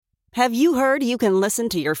Have you heard you can listen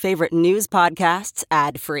to your favorite news podcasts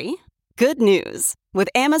ad-free? Good news. With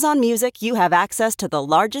Amazon Music, you have access to the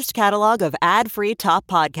largest catalog of ad-free top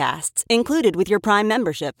podcasts included with your Prime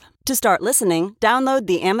membership. To start listening, download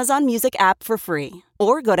the Amazon Music app for free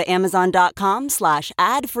or go to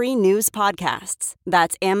amazon.com/ad-free news podcasts.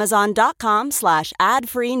 That's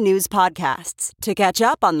amazon.com/ad-free news podcasts to catch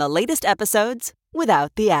up on the latest episodes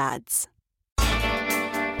without the ads.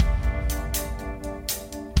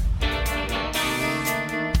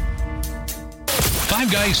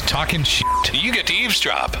 Five guys talking shit. You get to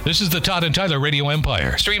eavesdrop. This is the Todd and Tyler Radio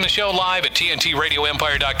Empire. Stream the show live at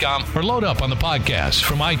TNTRadioEmpire.com or load up on the podcast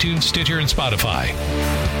from iTunes, Stitcher, and Spotify.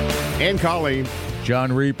 And Colleen.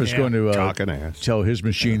 John Reap is going to tell his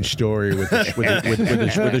machine story with his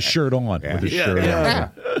shirt on. Yeah. With his shirt on.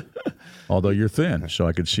 Although you're thin, so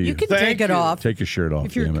I could see you. You can take it off. Take your shirt off.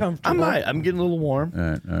 If you're comfortable. I'm getting a little warm. All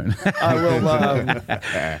right. I will.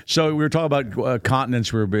 So we were talking about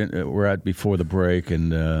continents we're at before the break,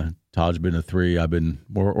 and Todd's been to 3.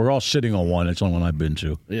 We're all sitting on 1. It's the only one I've been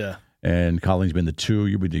to. Yeah. And Colleen's been to 2.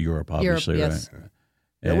 You've been to Europe, obviously, yes. right?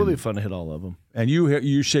 It will be fun to hit all of them. And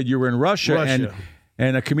you said you were in Russia.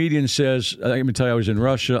 And a comedian says, let me tell you, I was in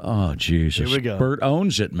Russia. Oh, Jesus. Here we go. Bert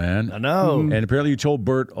owns it, man. I know. And apparently you told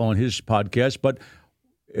Bert on his podcast, but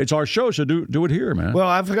it's our show, so do it here, man. Well,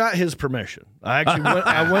 I forgot his permission. I actually went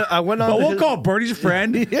on. Well, we'll call Bert. He's a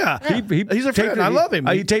friend. Yeah. He's a friend. I love him.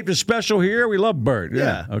 He taped a special here. We love Bert.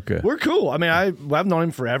 Yeah. Okay. We're cool. I mean, I've known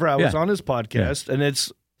him forever. I was on his podcast, and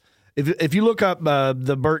it's if you look up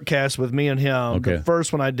the Bert cast with me and him, the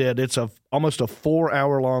first one I did, it's almost a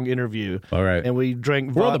 4-hour-long interview. All right. And we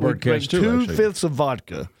drank We're on the Bert cast too, 2/5 of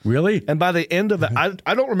vodka. Really? And by the end of it,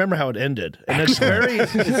 I don't remember how it ended. And it's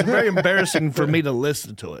very embarrassing for me to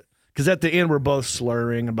listen to it. Because at the end, we're both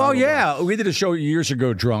slurring. And blah, blah, blah. We did a show years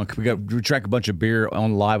ago drunk. We drank a bunch of beer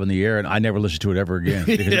live on the air, and I never listened to it ever again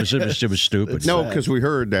because it was stupid. No, because we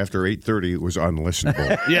heard after 8:30 it was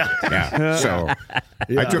unlistenable. Yeah. So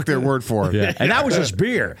I took their word for it. Yeah. And that was just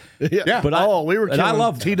beer. Yeah. But we were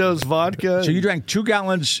killing Tito's vodka. So you drank 2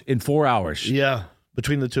 gallons in 4 hours. Yeah.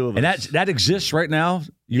 Between the two of us. And that exists right now?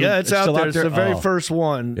 It's out there. It's the very first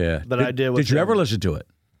one that I did with Did you ever listen to it?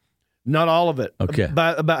 Not all of it. Okay.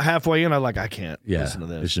 About halfway in, I'm like, I can't listen to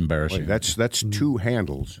this. It's embarrassing. Wait, that's 2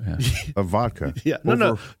 handles of vodka. Yeah.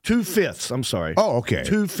 No. 2/5. I'm sorry. Oh, okay.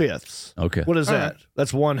 2/5. Okay. What is that?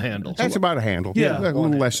 That's 1 handle. That's about a handle. Yeah. A little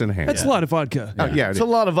less than a handle. That's a lot of vodka. It's a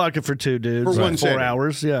lot of vodka for 2 dudes. For 4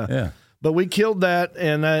 hours. Yeah. But we killed that,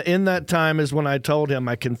 and in that time is when I told him,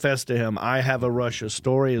 I confessed to him, I have a Russia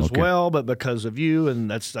story as well, but because of you, and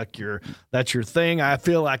that's like that's your thing, I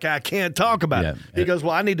feel like I can't talk about it. He goes,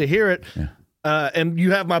 well, I need to hear it. Yeah. And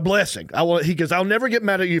you have my blessing. He goes, I'll never get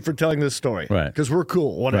mad at you for telling this story. Right. Because we're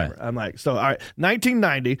cool, whatever. Right. I'm like, so, all right.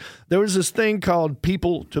 1990, there was this thing called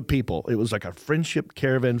People to People. It was like a friendship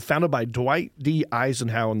caravan founded by Dwight D.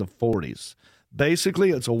 Eisenhower in the 40s.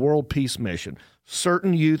 Basically, it's a world peace mission.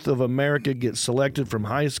 Certain youth of America get selected from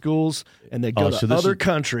high schools, and they go to other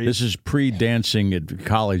countries. This is pre-dancing at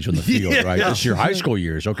college on the field, right? This is your high school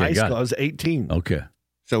years. Okay, high school. I was 18. Okay.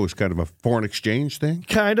 So it's kind of a foreign exchange thing?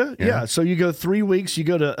 Kind of, yeah. So you go 3 weeks, you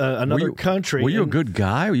go to another country. Were you a good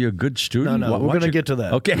guy? Were you a good student? No, we're going to get to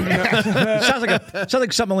that. Okay. sounds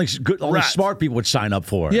like something only smart people would sign up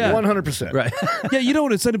for. Yeah, 100%. Right. Yeah, you don't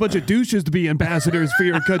want to send a bunch of douches to be ambassadors for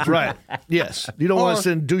your country. Right. Yes. You don't want to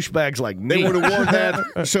send douchebags like me. They would have wanted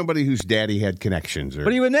that somebody whose daddy had connections. Or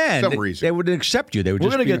but even then, some reason. they wouldn't accept you. We're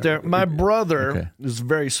going to get there. My brother is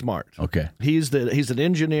very smart. Okay. He's an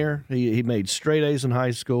engineer. He made straight A's in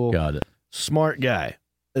high school. Got it. Smart guy.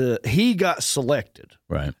 He got selected.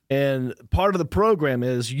 Right. And part of the program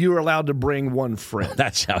is you're allowed to bring one friend.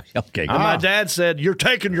 That's how, okay. And my dad said, you're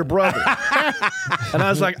taking your brother. And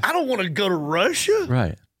I was like, I don't want to go to Russia.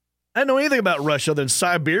 Right. I didn't know anything about Russia than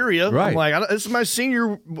Siberia. Right. I'm like, this is my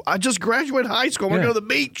I just graduated high school. I want to go to the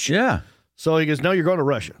beach. Yeah. So he goes, no, you're going to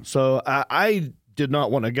Russia. So I did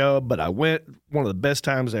not want to go, but I went. One of the best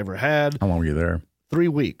times I ever had. How long were you there? 3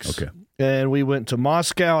 weeks. Okay. And we went to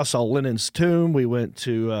Moscow. I saw Lenin's tomb. We went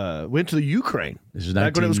to the Ukraine. This is 1990.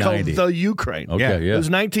 Back when it was called the Ukraine. Okay, yeah. It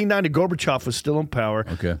was 1990. Gorbachev was still in power.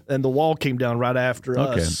 Okay. And the wall came down right after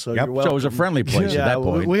us. So, so it was a friendly place at that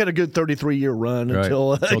point. We had a good 33-year run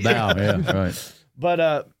until now. Yeah, right.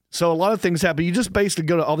 But so a lot of things happen. You just basically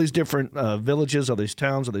go to all these different villages, all these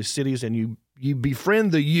towns, all these cities, and you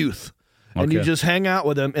befriend the youth. And you just hang out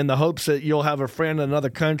with them in the hopes that you'll have a friend in another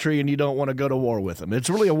country and you don't want to go to war with them. It's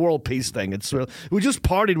really a world peace thing. We just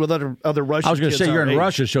partied with other Russian kids. I was going to say, you're in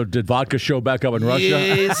Russia, so did vodka show back up in Russia?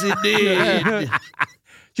 Yes, it did.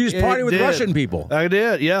 You just party with Russian people. I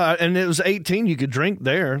did, yeah. And it was 18. You could drink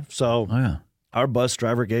there. So our bus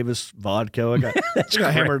driver gave us vodka. I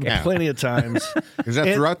got hammered plenty of times. Is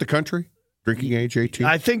that throughout the country? Drinking age 18?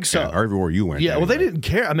 I think so. Yeah, everywhere you went. Yeah, well, they didn't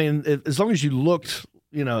care. I mean, as long as you looked,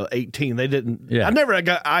 18, they didn't. Yeah. I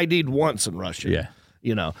got ID'd once in Russia.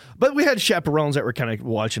 Yeah. But we had chaperones that were kind of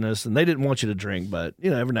watching us, and they didn't want you to drink, but,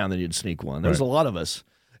 every now and then you'd sneak one. There was a lot of us.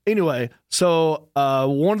 Anyway, so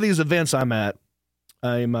one of these events I'm at,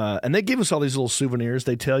 and they give us all these little souvenirs.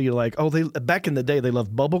 They tell you, like, back in the day, they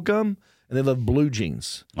loved bubble gum, and they loved blue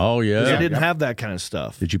jeans. Oh, yeah. They didn't have that kind of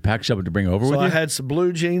stuff. Did you pack something to bring over with you? So I had some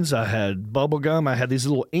blue jeans. I had bubble gum. I had these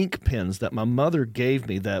little ink pens that my mother gave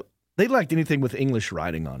me that they liked anything with English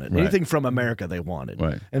writing on it. Right. Anything from America they wanted.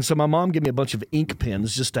 Right. And so my mom gave me a bunch of ink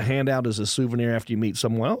pens just to hand out as a souvenir after you meet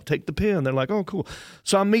someone. Oh, take the pen. They're like, oh, cool.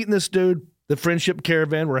 So I'm meeting this dude, the Friendship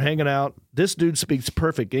Caravan. We're hanging out. This dude speaks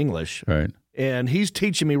perfect English. Right. And he's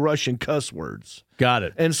teaching me Russian cuss words. Got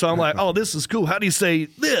it. And so I'm like, oh, this is cool. How do you say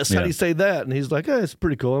this? How do you say that? And he's like, it's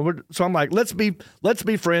pretty cool. So I'm like, let's be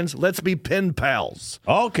friends. Let's be pen pals.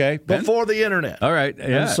 Okay. Before the internet. All right.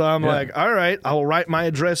 Yeah. And so I'm like, all right, I'll write my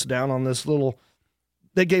address down on this little.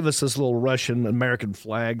 They gave us this little Russian American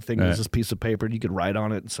flag thing. There's this piece of paper and you could write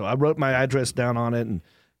on it. And so I wrote my address down on it and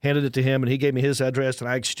handed it to him, and he gave me his address, and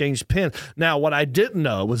I exchanged pens. Now, what I didn't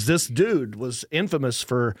know was this dude was infamous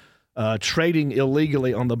for trading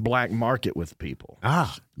illegally on the black market with people.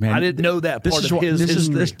 Man, I didn't know that part of his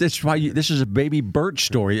history. This is a baby Birch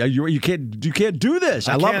story. You can't do this.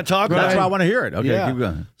 I love can't it. talk about That's it. why I want to hear it. Okay, keep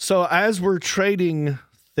going. So as we're trading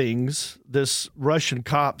things, this Russian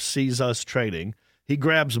cop sees us trading. He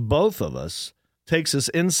grabs both of us, takes us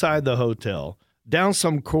inside the hotel, down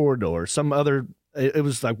some corridor, some other. It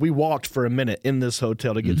was like we walked for a minute in this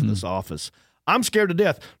hotel to get to this office. I'm scared to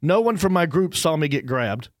death. No one from my group saw me get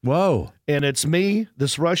grabbed. Whoa. And it's me,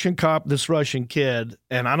 this Russian cop, this Russian kid,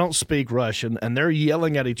 and I don't speak Russian, and they're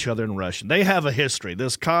yelling at each other in Russian. They have a history.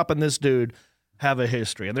 This cop and this dude have a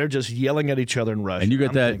history, and they're just yelling at each other in Russian. And you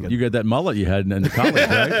got that mullet you had in the college,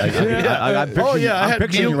 right? I'm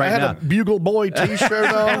picturing you right now. I had a Bugle Boy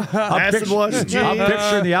T-shirt on, acid wash jeans. I'm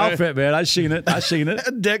picturing the outfit, man. I seen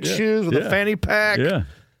it. Deck shoes with a fanny pack. Yeah.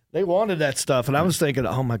 They wanted that stuff, and I was thinking,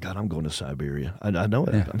 oh, my God, I'm going to Siberia. I know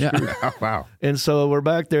it. I'm screwed. Wow. And so we're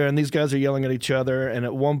back there, and these guys are yelling at each other, and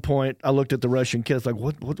at one point, I looked at the Russian kid. It's like,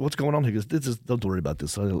 what's going on? He goes, don't worry about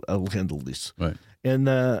this. I'll handle this. Right.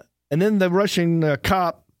 And then the Russian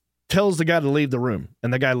cop tells the guy to leave the room,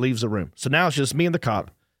 and the guy leaves the room. So now it's just me and the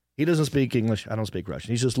cop. He doesn't speak English. I don't speak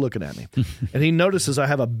Russian. He's just looking at me. And he notices I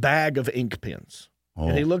have a bag of ink pens. Oh.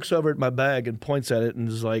 And he looks over at my bag and points at it and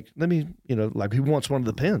is like, let me, like he wants one of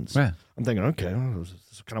the pens. Right. I'm thinking, okay, this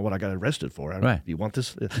is kind of what I got arrested for. Right. You want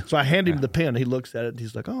this? So I hand him the pen. He looks at it. And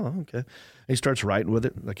he's like, oh, okay. And he starts writing with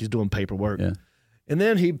it like he's doing paperwork. Yeah. And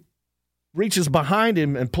then he reaches behind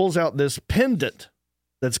him and pulls out this pendant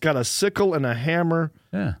that's got a sickle and a hammer.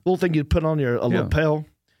 Yeah. Little thing you'd put on your lapel.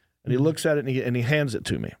 And he looks at it and he hands it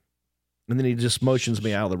to me. And then he just motions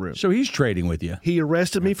me out of the room. So he's trading with you. He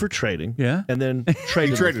arrested me for trading. Yeah. And then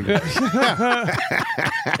traded me.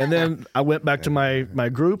 And then I went back to my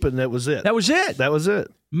group, and that was it. That was it? That was it.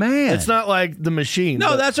 Man. It's not like The Machine.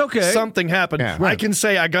 No, that's okay. Something happened. Yeah. I can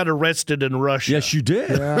say I got arrested in Russia. Yes, you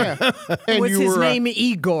did. Yeah. What's his name?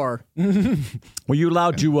 Igor. Were you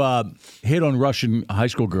allowed to hit on Russian high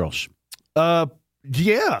school girls?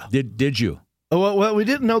 Yeah. Did you? Well, we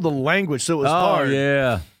didn't know the language, so it was hard. Oh,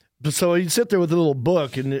 yeah. So you'd sit there with a little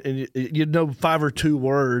book, and you'd know 5 or 2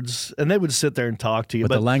 words, and they would sit there and talk to you.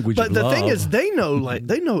 But the language But of the love. thing is, they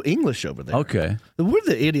know English over there. Okay. We're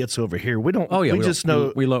the idiots over here. We don't. Oh yeah. We just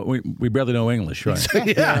know. We barely know English, right?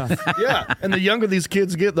 yeah. And the younger these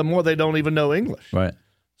kids get, the more they don't even know English. Right.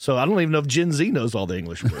 So I don't even know if Gen Z knows all the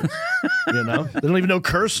English words. They don't even know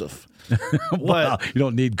cursive. Wow, you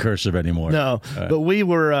don't need cursive anymore. No, but we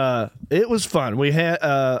were. It was fun. We had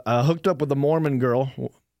hooked up with a Mormon girl.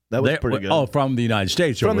 That was pretty good. Oh, from the United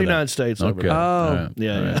States. From the United States. Okay. Oh,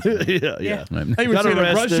 yeah. I even said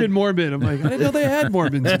a Russian Mormon. I'm like, I didn't know they had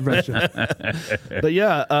Mormons in Russia. But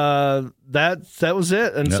yeah, that was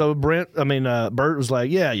it. And so Bert was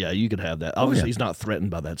like, yeah, you could have that. Obviously, he's not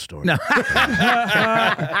threatened by that story. No.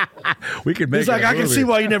 We could make. He's like, I can see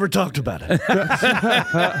why you never talked about it.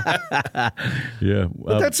 Yeah,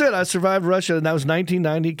 but that's it. I survived Russia, and that was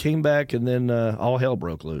 1990. Came back, and then all hell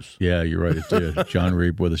broke loose. Yeah, you're right. It did. John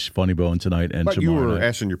Reap with a funny bone tonight and but tomorrow. You were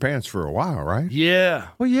night. assing your pants for a while, right? Yeah.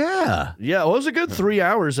 Well, yeah. Yeah, well, it was a good 3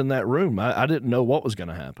 hours in that room. I didn't know what was going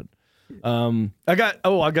to happen.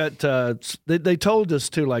 They told us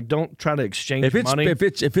to, like, don't try to exchange money. If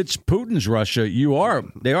it's Putin's Russia,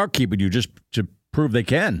 they are keeping you just to prove they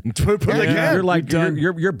can. Prove they can. You're like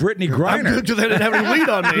you're Brittany Griner. I'm good because they didn't have any lead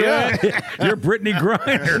on me. Yeah. You're Brittany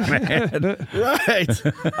Griner, man.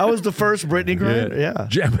 Right. I was the first Brittany Griner. Yeah.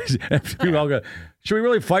 People all go, should we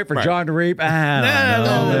really fight for John Reap?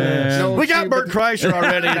 No. We got Bert Kreischer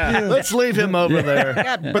already. Let's leave him over there.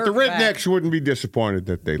 But the rednecks wouldn't be disappointed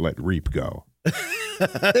that they let Reap go.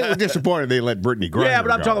 They were disappointed they let Brittany Griner Yeah,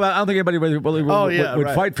 but I'm talking about, I don't think anybody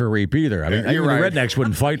would fight for Reap either. I mean, the rednecks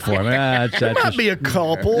wouldn't fight for him. That's just be a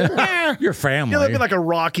couple. Your family. They'd be like a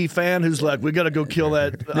Rocky fan who's like, we got to go kill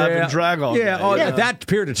that Ivan Drago. Yeah, that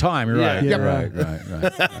period of time, you're right. Yeah. Right.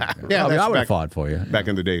 Yeah, I would have fought for you. Back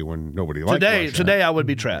in the day when nobody liked Russia. Today I would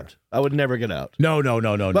be trapped. I would never get out. No.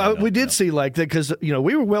 But we did see like that because,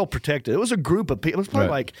 we were well protected. It was a group of people. It was probably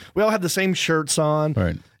like, we all had the same shirts on.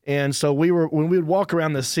 Right. And so when we would walk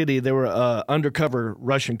around the city, there were undercover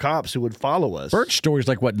Russian cops who would follow us. Bert's story's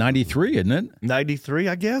like, 93, isn't it? 93,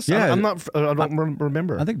 I guess? Yeah. I don't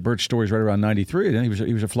remember. I think Bert's story's right around 93. And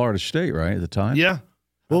he was at Florida State, right, at the time? Yeah.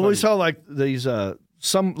 Well, we saw like these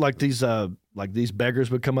these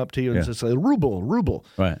beggars would come up to you and just say, ruble.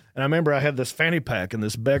 Right. And I remember I had this fanny pack, and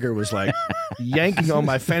this beggar was like yanking on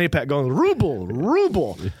my fanny pack, going,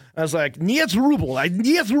 ruble. I was like, yes, ruble. Right.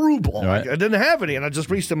 I didn't have any, and I just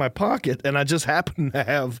reached in my pocket, and I just happened to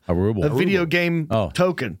have a ruble, video game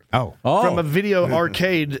token from a video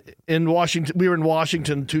arcade in Washington. We were in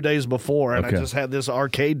Washington 2 days before, and I just had this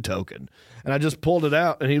arcade token, and I just pulled it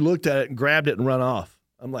out, and he looked at it and grabbed it and run off.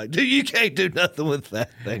 I'm like, dude, you can't do nothing with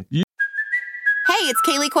that thing. Hey, it's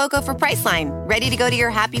Kaylee Cuoco for Priceline. Ready to go to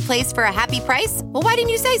your happy place for a happy price? Well, why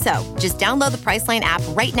didn't you say so? Just download the Priceline app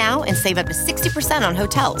right now and save up to 60% on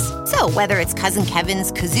hotels. So whether it's Cousin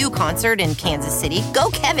Kevin's Kazoo Concert in Kansas City,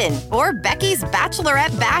 go Kevin, or Becky's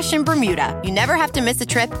Bachelorette Bash in Bermuda, you never have to miss a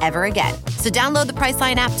trip ever again. So download the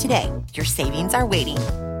Priceline app today. Your savings are waiting.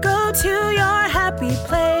 Go to your happy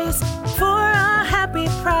place for a happy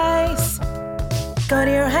price. Go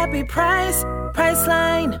to your happy price,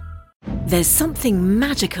 Priceline. There's something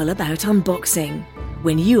magical about unboxing.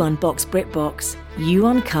 When you unbox BritBox, you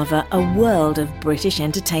uncover a world of British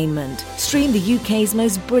entertainment. Stream the UK's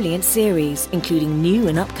most brilliant series, including new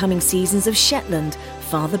and upcoming seasons of Shetland,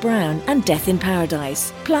 Father Brown and Death in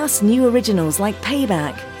Paradise. Plus new originals like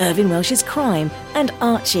Payback, Irving Welsh's Crime and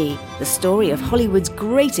Archie, the story of Hollywood's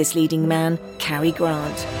greatest leading man, Cary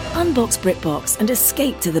Grant. Unbox BritBox and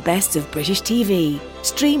escape to the best of British TV.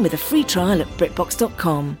 Stream with a free trial at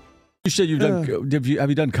BritBox.com. You said you've done. Have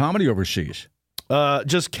you done comedy overseas?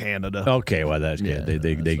 Just Canada. Okay, well that's good.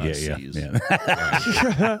 They get you.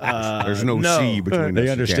 Yeah. There's no C between. They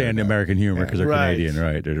understand the American humor because they're Canadian,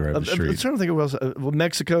 right? They're right up the street. I'm trying to think of what else. Well,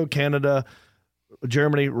 Mexico, Canada,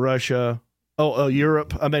 Germany, Russia.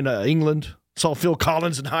 Europe. I mean England. Saw Phil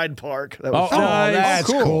Collins in Hyde Park. That was that's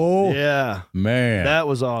cool. Yeah, man, that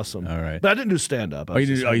was awesome. All right, but I didn't do stand up. You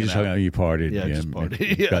just hung out. You partied. Yeah, just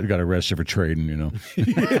partied. Got arrested for trading.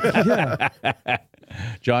 Yeah.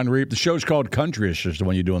 John Reap. The show's called Country-ish. Is the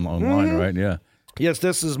one you're doing online, right? Yeah. Yes,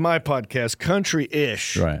 this is my podcast,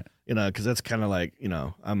 Country-ish. Right. Because that's kind of like,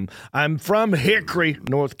 I'm from Hickory,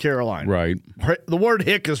 North Carolina. Right. The word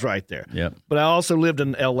hick is right there. Yep. But I also lived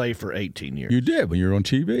in L.A. for 18 years. You did when you were on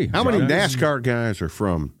TV. How many NASCAR guys are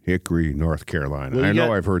from Hickory, North Carolina? Well, I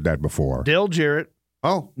know I've heard that before. Dale Jarrett.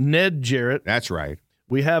 Oh. Ned Jarrett. That's right.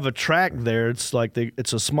 We have a track there. It's like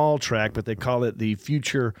it's a small track, but they call it the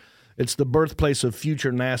future. It's the birthplace of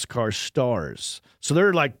future NASCAR stars. So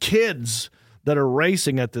they're like kids that are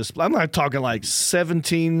racing at this. I'm not talking like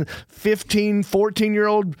 17, 15,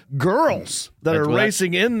 14-year-old girls that are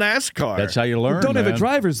racing in NASCAR. That's how you learn. Don't have a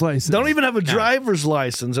driver's license. Don't even have a driver's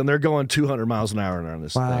license, and they're going 200 miles an hour on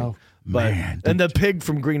this thing. Man. And the pig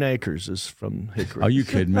from Green Acres is from Hickory. Are you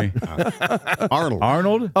kidding me?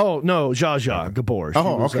 Arnold? Oh, no, Zsa Zsa Gabor.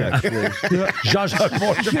 Oh, okay. Zsa Zsa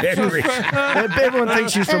Gabor from Hickory. Everyone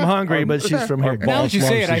thinks she's from Hungary, but she's from Hickory. Now that you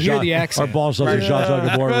say it, I hear the accent. Our boss loves the Zsa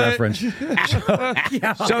Zsa Gabor reference.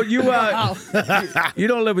 So you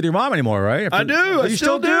don't live with your mom anymore, right? I do. You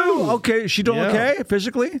still do? Okay. Is she doing okay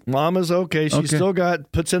physically? Mama's okay. She still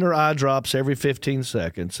puts in her eye drops every 15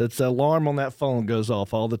 seconds. It's the alarm on that phone goes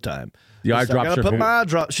off all the time. The eye drops. I gotta put my eye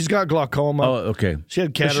drop. She's got glaucoma. Oh, okay. She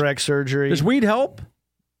had cataract surgery. Does weed help?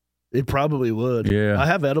 It probably would. Yeah. I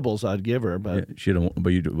have edibles I'd give her, but she don't.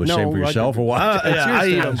 But you was same for yourself or what? I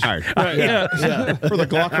eat them. Yeah. For the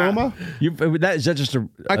glaucoma. Is that just a?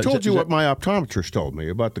 I told you what my optometrist told me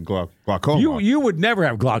about the glaucoma. You would never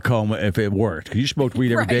have glaucoma if it worked. You smoked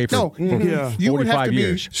weed every day for 45 you would have to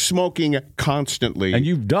years. Be smoking constantly, and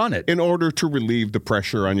you've done it in order to relieve the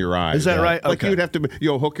pressure on your eyes. Is that right? Like you'd have to,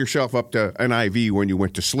 hook yourself up to an IV when you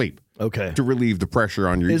went to sleep. to relieve the pressure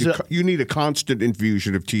on your. You need a constant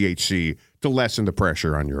infusion of THC to lessen the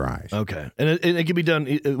pressure on your eyes. Okay, and it can be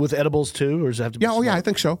done with edibles too, or does it have to be? Yeah, I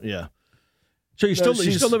think so. Yeah. So you still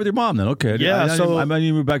live with your mom then? Okay. Yeah. I mean,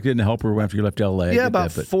 you moved back in to help her after you left L.A. Yeah,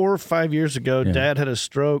 about 4 or 5 years ago, Dad had a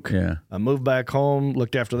stroke. Yeah. I moved back home,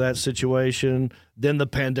 looked after that situation. Then the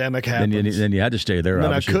pandemic happened. Then you had to stay there. And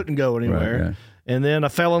then obviously. I couldn't go anywhere. Right, yeah. And then I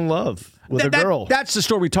fell in love with a girl. That's the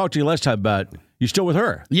story we talked to you last time about. You still with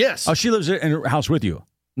her? Yes. Oh, she lives in her house with you?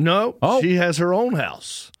 No. Oh. She has her own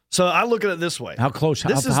house. So I look at it this way. How close?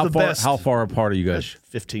 How far apart are you guys?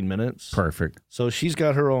 15 minutes. Perfect. So she's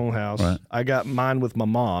got her own house. Right. I got mine with my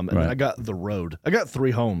mom, and I got the road. I got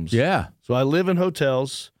 3 homes. Yeah. So I live in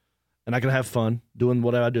hotels, and I can have fun doing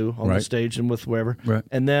what I do on the stage and with wherever. Right.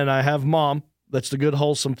 And then I have mom. That's the good,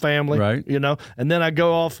 wholesome family. Right. You know. And then I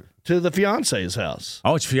go off to the fiance's house.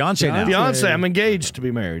 Oh, it's fiance now. Fiance. I'm engaged to be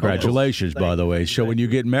married. Congratulations, by the way. So when you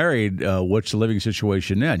get married, what's the living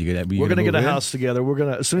situation then? We're going to get a house together. We're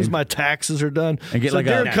going to, as soon as my taxes are done. And get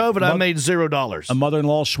during COVID, I made $0. A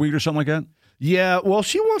mother-in-law suite or something like that? Yeah, well,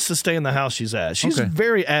 she wants to stay in the house she's at. She's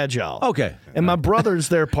very agile. Okay. And my brother's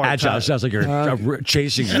there part-time. Agile sounds like you're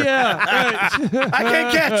chasing her. Yeah, right. I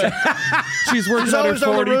can't catch her. She's working on her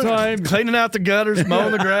 40 time. Cleaning out the gutters,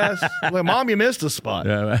 mowing the grass. Well, Mom, you missed a spot.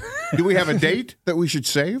 Yeah. Do we have a date that we should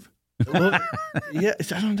save? Well, yeah,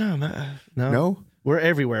 I don't know. No? We're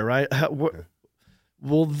everywhere, right?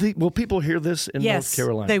 Will people hear this in North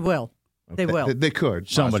Carolina? Yes, they will. They will. They could.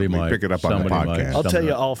 Somebody might pick it up on the podcast. I'll tell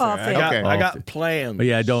you all fair. I got plans.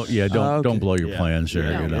 But don't blow your plans there.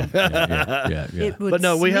 Yeah. You know. Yeah. It would but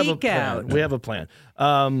no, we have a sneak plan. out. We have a plan.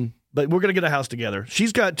 But we're gonna get a house together.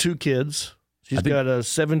 She's got 2 kids. She's got a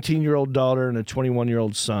 17-year-old daughter and a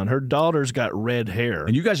 21-year-old son. Her daughter's got red hair.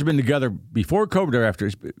 And you guys have been together before COVID or after?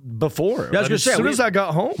 Before. Yeah, I was gonna say, as soon as I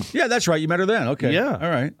got home. Yeah, that's right. You met her then. Okay. Yeah. All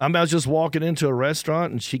right. I was just walking into a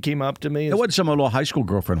restaurant, and she came up to me. It wasn't some little high school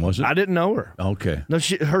girlfriend, was it? I didn't know her. Okay. No,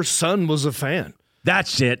 her son was a fan.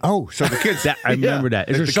 That's it. Oh, so the kids. I remember that.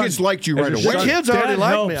 The kids liked you right away. The kids already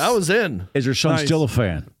liked me. I was in. Is her son still a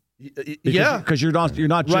fan? Because you're not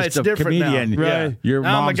just a comedian. Now. Right. You're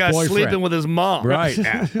now mom's I'm a guy boyfriend. sleeping with his mom. Right.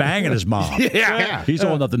 Banging his mom. Yeah. He's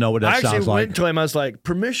old enough to know what that sounds like. I actually went to him. I was like,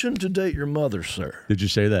 "Permission to date your mother, sir." Did you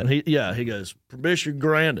say that? He goes, "Permission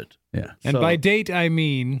granted." Yeah. And by date, I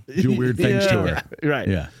mean do weird things to her. Right.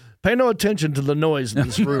 Yeah. Pay no attention to the noise in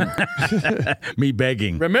this room. Me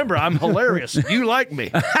begging. Remember, I'm hilarious. You like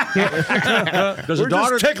me. We're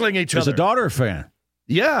just tickling each other. Is the daughter a fan?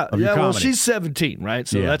 Yeah. Well, she's 17, right?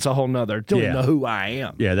 So that's a whole nother. Don't even know who I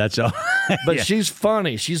am. Yeah, that's all. But she's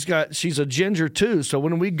funny. She's a ginger too. So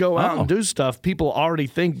when we go out and do stuff, people already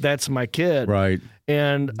think that's my kid. Right.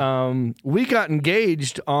 And we got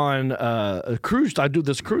engaged on a cruise. I do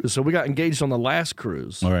this cruise, so we got engaged on the last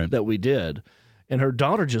cruise that we did. And her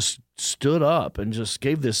daughter just stood up and just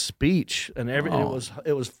gave this speech, and it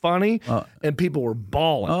was funny, and people were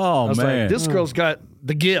bawling. Oh, I was man. like, this girl's got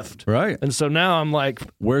the gift, right? And so now I'm like,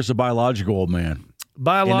 where's the biological old man?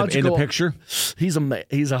 Biological in the picture? He's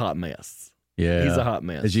a hot mess. Yeah, he's a hot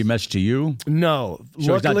mess. Is he a mess to you? No,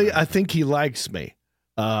 so luckily I think he likes me.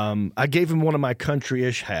 I gave him one of my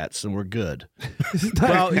country-ish hats, and we're good.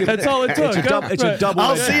 Well, that's all it took. It's a double.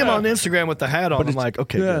 I'll see him on Instagram with the hat on. I'm like,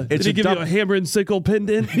 okay. Good. Did he give you a hammer and sickle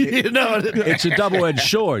pendant? It's a double-edged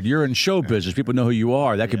sword. You're in show business. People know who you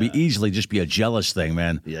are. That could be easily just be a jealous thing,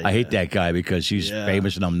 man. I hate that guy because he's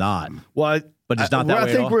famous and I'm not. Well, but it's not that way I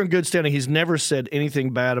at think all. we're in good standing. He's never said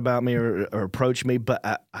anything bad about me or approached me, but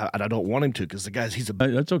I don't want him to because the guy's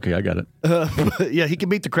that's okay. I got it. Yeah, he can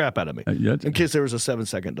beat the crap out of me. In case there was a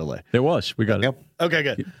 7-second delay. There was. We got it. Yep. Okay,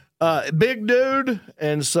 good. Big dude,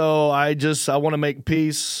 and so I want to make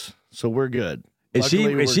peace. So we're good. Is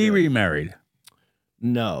he remarried?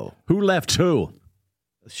 No. Who left who?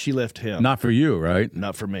 She left him. Not for you, right?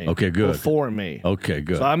 Not for me. Okay, good. Well, for me. Okay,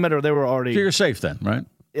 good. So I met her. They were already. So you're safe then, right?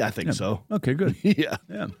 Yeah, I think so. Okay, good. Yeah.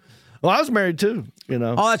 Well, I was married too. You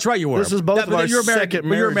know. Oh, that's right. You were. This is both of our second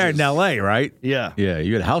marriages. You were married in L.A., right? Yeah. Yeah.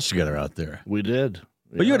 You had a house together out there. We did.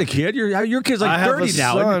 But you had a kid. Your kid's like 30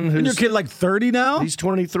 now. And your kid like 30 now? He's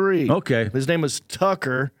 23. Okay. His name is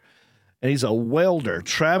Tucker, and he's a welder,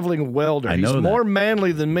 traveling welder. I know he's more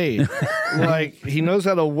manly than me. Like, he knows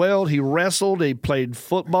how to weld. He wrestled. He played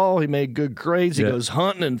football. He made good grades. He goes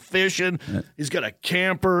hunting and fishing. He's got a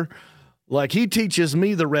camper. Like, he teaches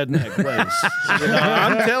me the redneck ways. You know,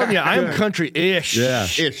 I'm telling you, I'm country-ish. Yeah.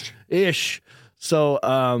 Ish. So,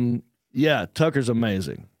 Tucker's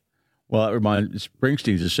amazing. Well, it reminds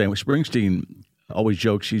Springsteen's the same. Springsteen always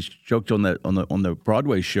jokes. He's joked on the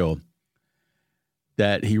Broadway show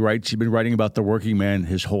that he's been writing about the working man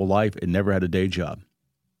his whole life and never had a day job.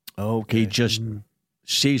 Okay. He just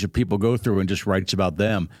sees what people go through and just writes about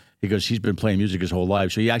them. Because he's been playing music his whole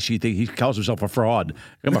life, so he calls himself a fraud.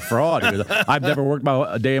 I'm a fraud. He goes, I've never worked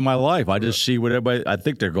a day in my life. I just see what everybody I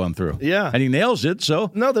think they're going through. Yeah, and he nails it.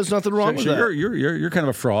 So no, there's nothing wrong with that. You're kind of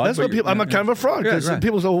a fraud. That's what people. I'm kind of a fraud because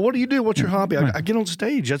people say, "Well, what do you do? What's your hobby?" I get on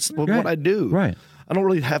stage. That's what I do. Right. I don't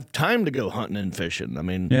really have time to go hunting and fishing. I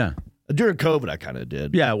mean, during COVID, I kind of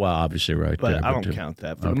did. Yeah, well, obviously, right. But I don't count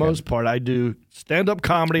that. For the most part, I do stand-up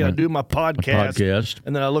comedy. I do my podcast.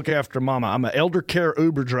 And then I look after Mama. I'm an elder care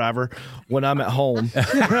Uber driver when I'm at home.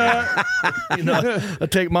 I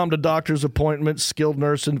take Mom to doctor's appointments, skilled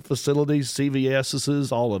nursing facilities,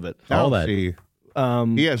 CVS's, all of it. All that. He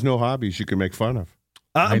has no hobbies you can make fun of.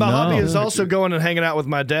 My hobby is also going and hanging out with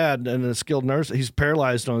my dad and a skilled nurse. He's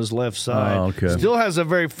paralyzed on his left side. Oh, okay. Still has a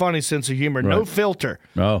very funny sense of humor. Right. No filter.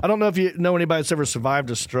 Oh. I don't know if you know anybody that's ever survived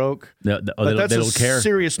a stroke. But that's a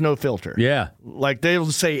serious no filter. Yeah. Like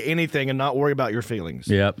they'll say anything and not worry about your feelings.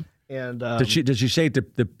 Yep. And did she say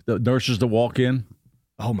the nurses to walk in?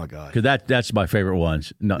 Oh my God! Because that's my favorite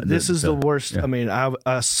ones. No, this is the worst. Yeah. I mean,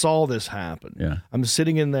 I saw this happen. Yeah. I'm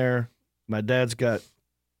sitting in there. My dad's got.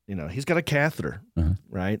 He's got a catheter,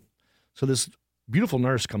 right? So this beautiful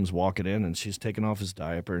nurse comes walking in, and she's taking off his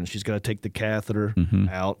diaper, and she's got to take the catheter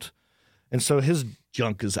out. And so his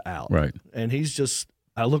junk is out. Right. And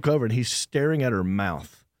I look over, and he's staring at her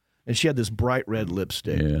mouth. And she had this bright red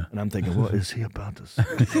lipstick. Yeah. And I'm thinking, what is he about to say?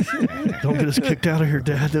 Don't get us kicked out of here,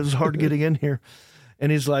 Dad. It was hard getting in here.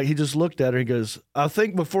 And he's like, he just looked at her. He goes, I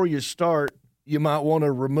think before you start, you might want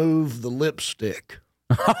to remove the lipstick.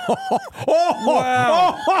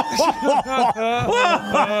 Wow.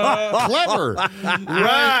 Clever.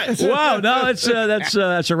 Right. Wow. No,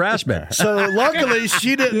 that's harassment. So luckily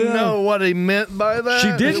she didn't know what he meant by that.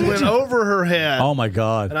 She didn't. It went over her head. Oh my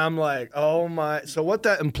God. And I'm like, oh my. So what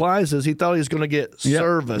that implies is he thought he was going to get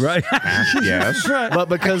service. Right. Yes. But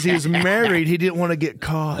because he's married, he didn't want to get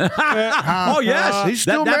caught. Oh yes. He's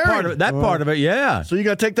still married. That part of it, yeah. So you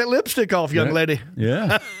got to take that lipstick off, young lady.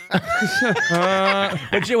 Yeah.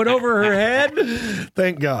 But she went over her head?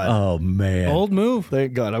 Thank God. Oh, man. Old move.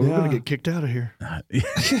 Thank God. I'm going to get kicked out of here.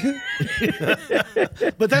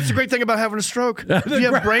 But that's the great thing about having a stroke. If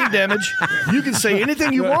you have brain damage, you can say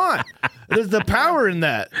anything you want. There's the power in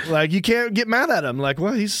that. Like, you can't get mad at him. Like,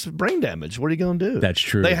 well, he's brain damaged. What are you going to do? That's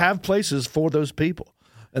true. They have places for those people.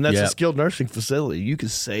 And that's a skilled nursing facility. You can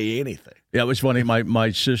say anything. Yeah, it was funny. My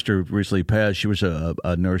sister recently passed. She was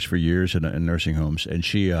a nurse for years in nursing homes, and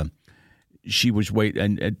she was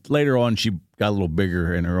and later on she got a little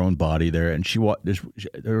bigger in her own body there, and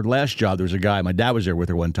her last job there was a guy. My dad was there with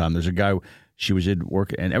her one time. There's a guy she was in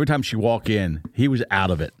work, and every time she walked in, he was out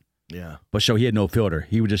of it. Yeah. But so he had no filter.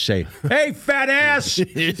 He would just say, "Hey, fat ass."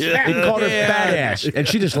 He called her fat ass, and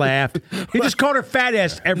she just laughed. He just called her fat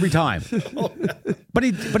ass every time. But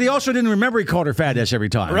he also didn't remember he called her fat ass every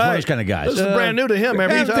time. Right. One of those kind of guys. This is brand new to him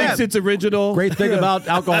every time. Thinks it's original. Great thing about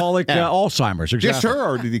alcoholic Alzheimer's. Exactly. Just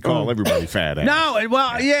her, or did he call everybody fat ass? No,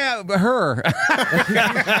 well, yeah, her.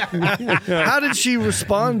 How did she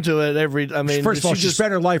respond to it? First of all, she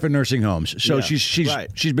spent her life in nursing homes, so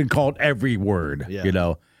she's been called every word,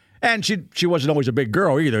 And she wasn't always a big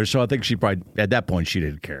girl either, so I think she probably, at that point, she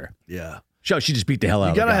didn't care. Yeah. So she just beat the hell out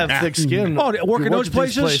of the guy. You got to have thick skin. Oh, working those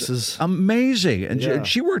places? Amazing. And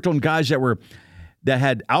she worked on guys that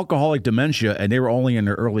had alcoholic dementia, and they were only in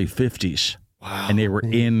their early 50s. Wow. And they were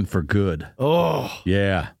in for good. Oh.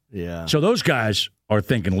 Yeah. Yeah. So those guys are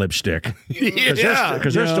thinking lipstick.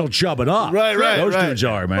 Because they're still chubbing up. Right. Those dudes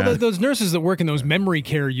are, man. Well, those nurses that work in those memory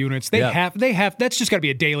care units, they have that's just got to be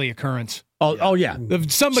a daily occurrence. Oh yeah.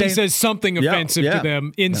 If somebody says something offensive to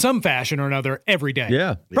them in some fashion or another every day.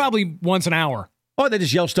 Yeah. Probably once an hour. Oh, they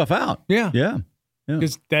just yell stuff out. Yeah. Yeah.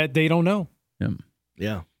 Because that they don't know. Yeah.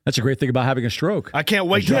 Yeah. That's a great thing about having a stroke. I can't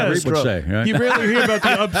wait to have a stroke. Say, right? You rarely hear about the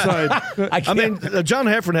upside. I mean, John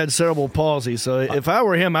Heffron had cerebral palsy, so if I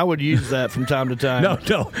were him, I would use that from time to time.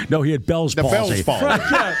 No, he had Bell's palsy. Bell's palsy.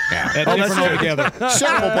 That's all together.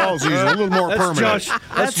 Cerebral palsy is a little more permanent.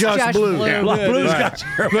 That's Josh Blue. Yeah. Blue's got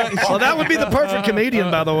cerebral palsy. Well, that would be the perfect comedian,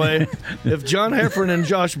 by the way, if John Heffron and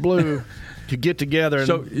Josh Blue could get together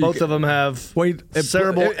and both of them have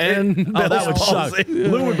cerebral and that would palsy. suck.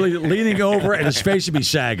 Blue would be leaning over and his face would be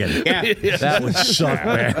sagging. Yeah. That would suck,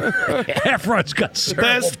 man. Heffron's got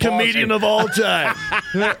cerebral Best comedian of all time.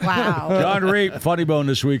 Wow. John Reap, Funny Bone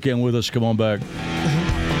this weekend with us. Come on back.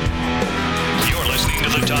 You're listening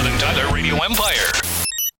to the Todd and Tyler Radio Empire.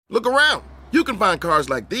 Look around. You can find cars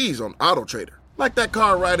like these on AutoTrader, like that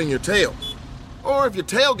car riding your tail. Or if you're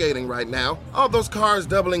tailgating right now, all those cars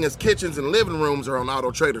doubling as kitchens and living rooms are on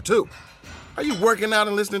AutoTrader too. Are you working out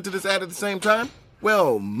and listening to this ad at the same time?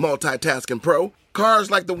 Well, multitasking pro,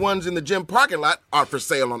 cars like the ones in the gym parking lot are for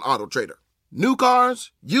sale on AutoTrader. New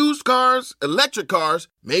cars, used cars, electric cars,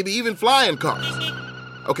 maybe even flying cars.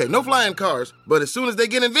 Okay, no flying cars, but as soon as they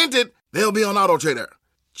get invented, they'll be on AutoTrader.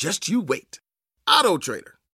 Just you wait. AutoTrader.